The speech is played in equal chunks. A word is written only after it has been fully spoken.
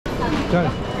Charlie.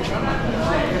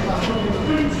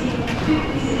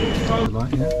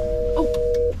 Light, yeah.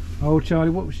 Oh. Oh, Charlie,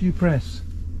 what should you press?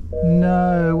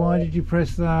 No, why did you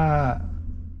press that?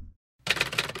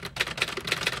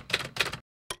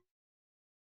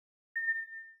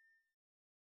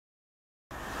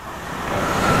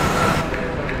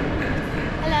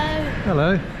 Hello.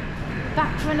 Hello.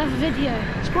 Back for another video.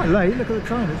 It's quite late, look at the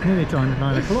time, it's nearly time,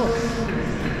 9 o'clock.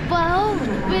 Well,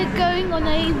 we're going on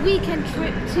a weekend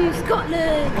trip to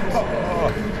Scotland.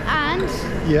 And,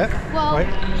 Yeah. well, Right.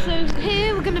 so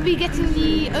here we're going to be getting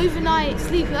the overnight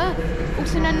sleeper,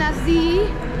 also known as the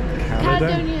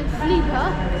Caledonian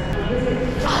sleeper.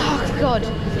 Oh God,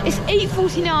 it's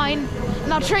 8:49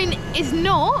 and our train is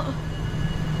not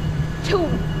till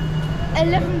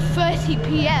 11:30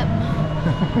 p.m.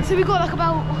 So we've got like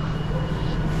about,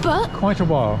 but Quite a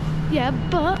while. yeah,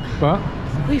 but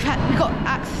we got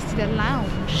access to the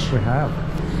lounge. We have.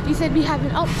 You said we have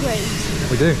an upgrade.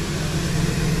 We do.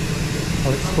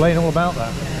 I'll explain all about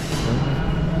that.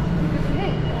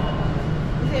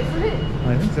 Is it for it?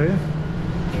 I think so, yeah.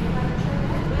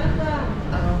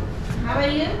 How are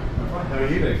you? How are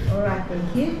you doing? All right,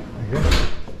 thank you.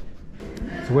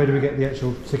 So where do we get the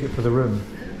actual ticket for the room?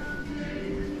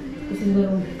 It's in the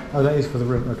room. Oh, that is for the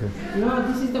room, okay. No,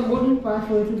 this is the boarding pass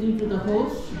for you to give to the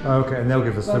host. Oh, okay, and they'll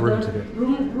give us the room ticket.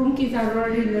 Room keys are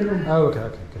already in the room. Oh, okay,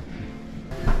 okay, okay.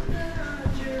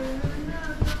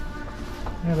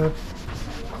 Hello.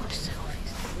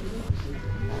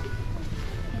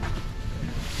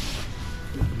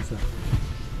 What's that?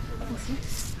 What's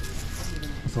this?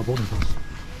 That's our boarding pass.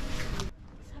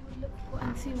 Let's have a look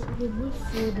and see what we're with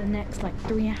for the next like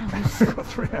 3 hours. We've got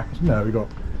 3 hours. No, we got,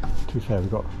 to be fair,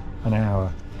 we've got an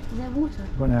hour. Is there water?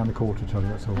 We've got an hour and a quarter, Charlie,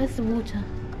 that's all. Where's the water?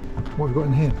 What have we got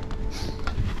in here?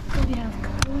 Oh, we have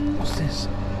Coke. What's this?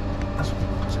 That's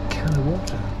a can of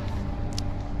water.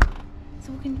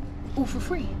 So we can all for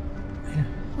free. Yeah.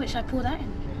 Wait, should I pour that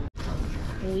in?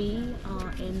 We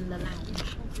are in the lounge.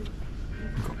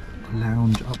 We've got a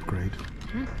lounge upgrade.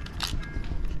 Hmm?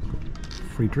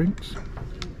 Free drinks.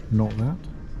 Not that.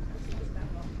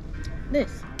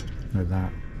 This? No,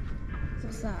 that.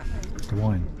 What's that? The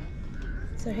wine.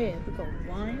 So here we've got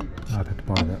wine. I'd have to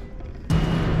buy that.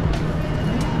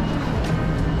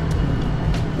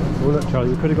 Oh look, Charlie,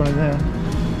 we could have gone in there.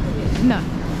 No.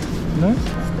 No? It's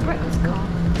the breakfast car.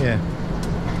 Yeah.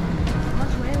 How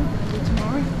much rain will we do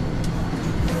tomorrow?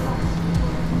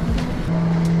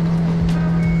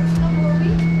 Number are we?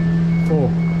 4.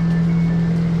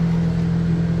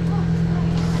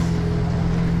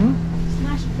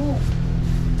 Smash 4.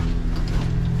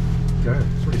 Go.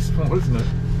 It's really small, isn't it?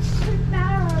 So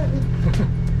narrow.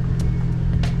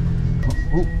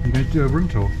 Oh, you're going to do a room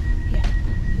tour? Yeah.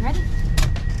 You ready?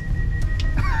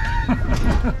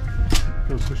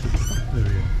 Go switch this. There we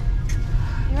go.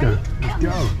 You Go. ready? Let's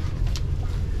go.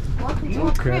 Welcome to our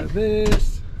Look crib. at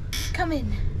this. Come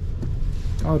in.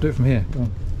 I'll do it from here. Go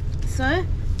on. So,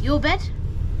 your bed,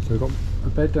 So we've got a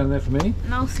bed down there for me.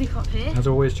 and I'll sleep up here. As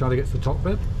always, Charlie gets the top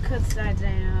bed Because I don't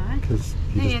know. because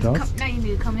he Now you, just does. now you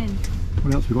need to come in.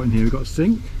 What else we got in here? We've got a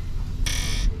sink.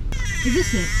 Is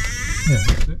this it? Yeah,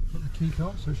 that's it. Got the key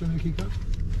card. So show me the key card.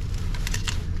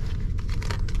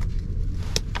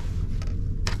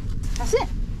 That's it.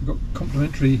 We've got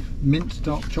complimentary mint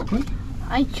dark chocolate.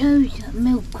 I chose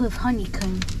milk with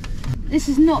honeycomb. This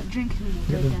is not drinking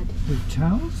water, Dad. The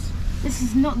towels. This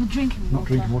is not the drinking water. Not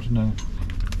drinking water, no.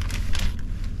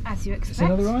 As you expect. It's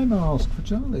another eye mask for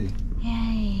Charlie.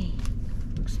 Yay.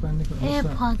 Expanding. What's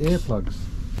Earplugs. that? Earplugs.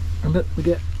 And look, we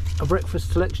get a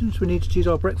breakfast selection. So we need to choose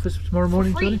our breakfast for tomorrow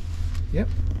morning, free. Charlie. Yep.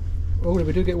 Oh,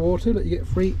 we do get water. Look, you get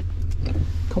free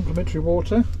complimentary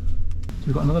water. So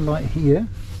we've got another light here.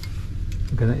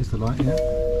 Okay, that is the light, yeah.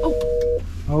 Oh.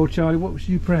 Oh, Charlie, what should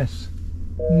you press?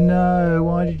 No,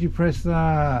 why did you press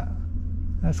that?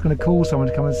 That's going to call someone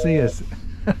to come and see us.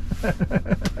 No,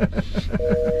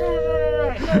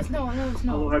 it's not. No, it's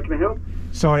Hello, not. how can I help?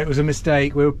 Sorry, it was a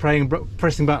mistake. We were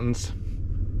pressing buttons.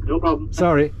 No problem.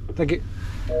 Sorry. Thank you.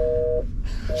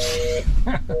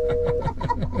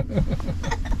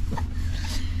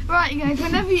 Right, guys.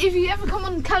 If you ever come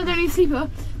on Caledonian Sleeper,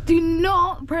 do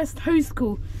not press host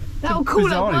call. That will call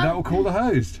Bizarrely, that will call the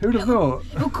host. Who'd have thought?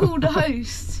 It will call the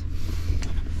host.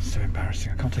 So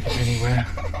embarrassing. I can't take it anywhere.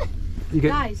 You get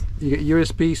Guys. you get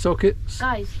USB sockets.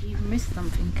 Guys, you've missed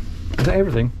something. Is that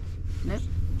everything? Nope.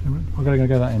 I'm going to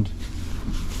go that end.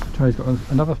 Charlie's got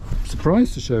another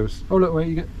surprise to show us. Oh look, wait,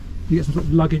 you get some sort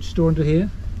of luggage stored under here.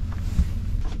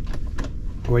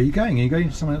 Where are you going? Are you going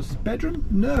to someone else's bedroom?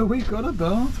 No, we've got a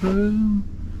bathroom.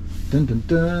 Dun dun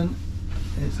dun.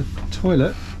 It's a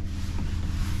toilet.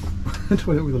 A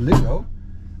toilet with a lid roll.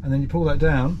 and then you pull that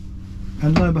down,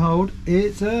 and lo and behold,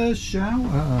 it's a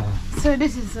shower. So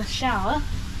this is a shower.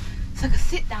 It's like a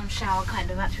sit-down shower, kind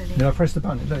of, actually. Yeah, I press the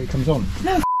button, look, it comes on.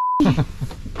 No.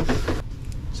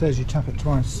 Says you tap it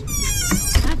twice.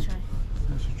 That's right.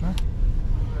 Let's try.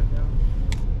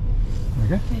 There we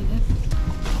go. There you go.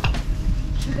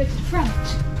 Should we go to the front?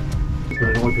 It's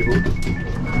going to annoy people.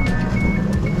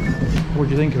 What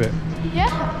do you think of it? Yeah.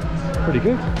 Pretty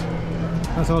good.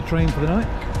 That's our train for the night.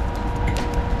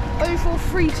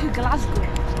 043 to Glasgow.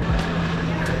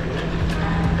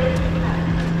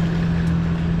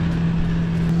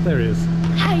 There he is.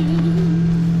 Hi.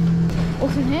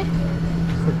 What's in here?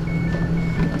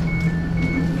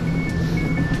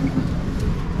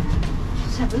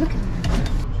 Let's have a look at it.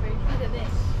 Look at this.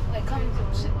 Where it comes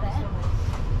and sit there.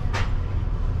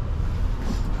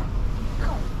 Look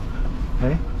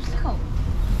Hey? how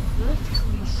vertical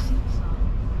these seats are.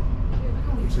 Look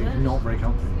how So vertical. not very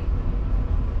comfy.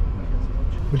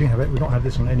 We didn't have it. We've not had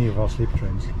this on any of our sleeper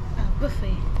trains.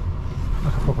 Buffet.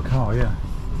 Like a proper car, yeah.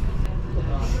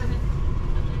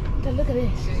 Look at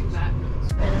this.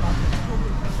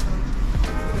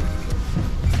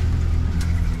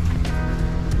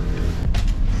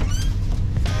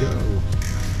 Go.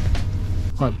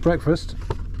 Right, breakfast.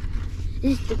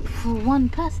 This is for one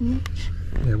person each.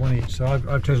 Yeah, one each. So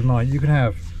I've chosen mine. You can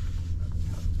have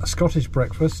a Scottish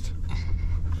breakfast,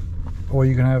 or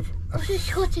you can have a What's a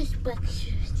Scottish breakfast?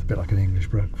 It's a bit like an English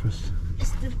breakfast.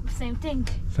 It's the same thing.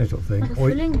 Same sort of thing. Like a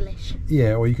full English.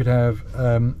 Yeah, or you could have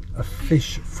a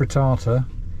fish frittata,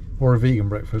 or a vegan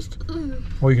breakfast.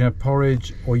 Or you can have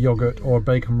porridge, or yogurt, or a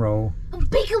bacon roll.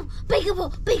 Bacon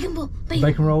roll.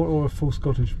 Bacon roll or a full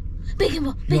Scottish? Bacon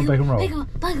roll. You want bacon roll?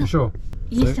 Bacon. Sure.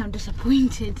 You So- sound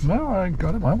disappointed. No, I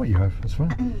don't mind what you have. That's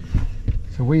fine.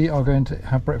 So we are going to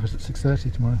have breakfast at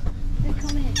 6:30 tomorrow.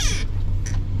 Come here.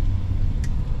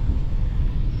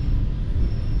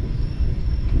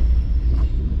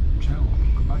 Ciao.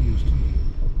 Goodbye, Euston.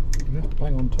 Yeah,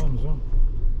 bang on time as well.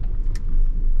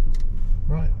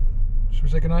 Right. Shall we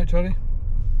say goodnight, Charlie?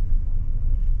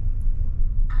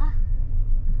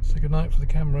 Say goodnight for the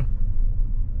camera.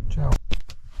 Ciao.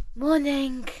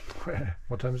 Morning. Where?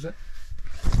 What time is it?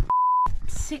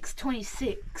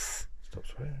 6:26. Stop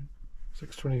swearing.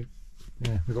 6:20.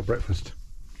 Yeah, we've got breakfast.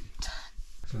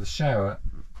 So the shower,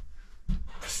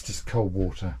 it's just cold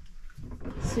water.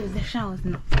 So the shower's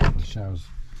not. The shower's.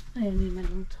 I only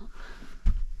meant on top.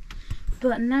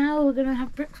 But now we're gonna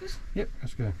have breakfast. Yep,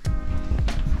 let's go.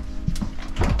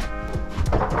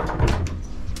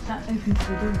 That opens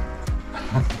the door.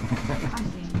 I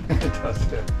think. It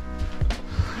does, yeah.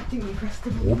 I think we pressed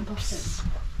the wrong button.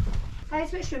 Hi,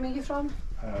 which room are you from?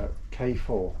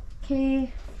 K4.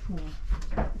 K4.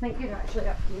 I think you're actually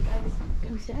up to you guys.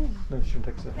 Can we sit anywhere? No, you shouldn't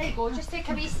take a There you go, just take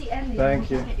a wee seat in there. Thank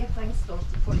We'll you. just get your things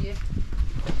sorted for you.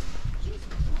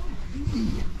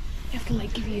 You have to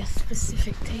like give you a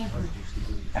specific table.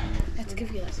 Let's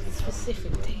give you a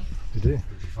specific table. You do?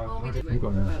 We've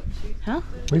got an hour. Huh?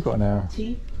 We've got an hour.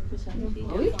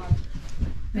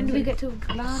 When do we get to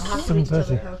Glasgow?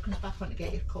 7:30. Comes back on to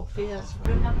get your coffee. That's If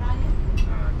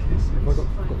I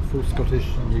got full Scottish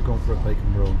and you've gone for a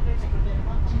bacon roll.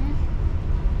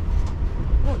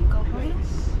 Oh, you got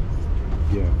rice?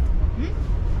 Yeah.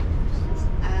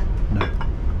 No.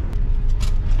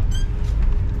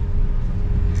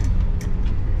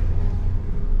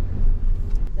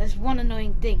 There's one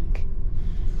annoying thing.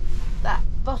 That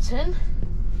button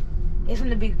is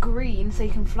going to be green so you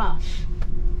can flush.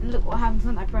 And look what happens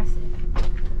when I press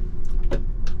it.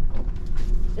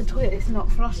 The toilet is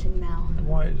not flushing now.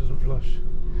 Why it doesn't flush?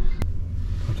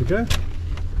 Have to go.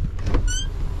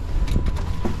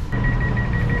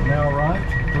 Now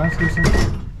arrived, Glasgow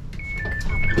Central.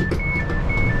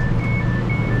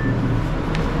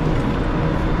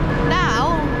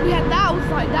 Now, we had that was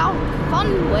like that was a fun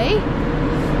way.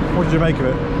 What did you make of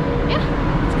it? Yeah.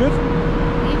 It's good?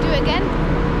 Will you do it again?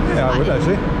 Yeah, I would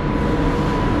actually.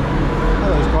 Oh,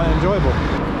 that was quite enjoyable.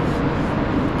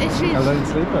 It's just, Caledonian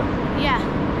sleeper. yeah.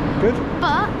 Good?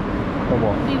 But Or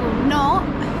what? we will not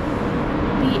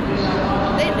be.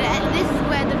 This is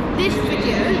where this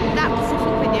video, that